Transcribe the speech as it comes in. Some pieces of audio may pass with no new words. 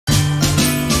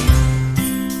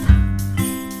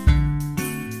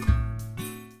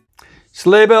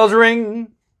Sleigh bells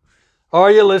ring, are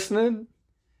you listening?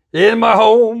 In my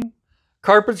home,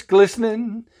 carpets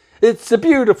glistening. It's a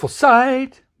beautiful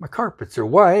sight. My carpets are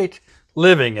white,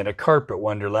 living in a carpet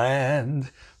wonderland.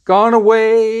 Gone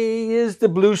away is the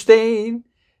blue stain.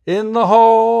 In the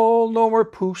hall, no more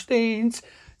poo stains.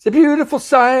 It's a beautiful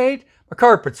sight. My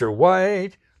carpets are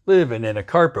white, living in a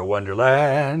carpet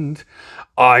wonderland.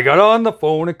 I got on the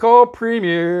phone and called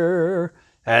Premier,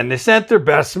 and they sent their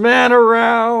best man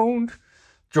around.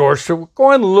 George said,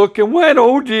 go and look, and went,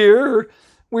 oh dear,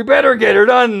 we better get her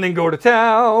done and go to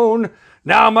town.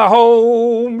 Now my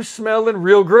home's smelling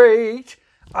real great.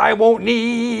 I won't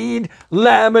need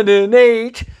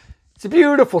laminate. It's a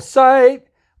beautiful sight.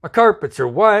 My carpets are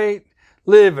white,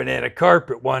 living in a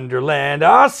carpet wonderland.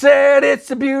 I said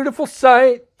it's a beautiful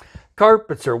sight.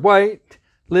 Carpets are white,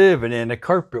 living in a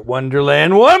carpet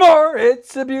wonderland. One more,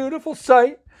 it's a beautiful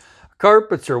sight.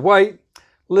 Carpets are white,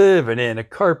 living in a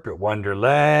carpet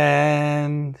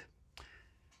wonderland.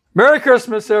 Merry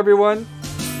Christmas, everyone.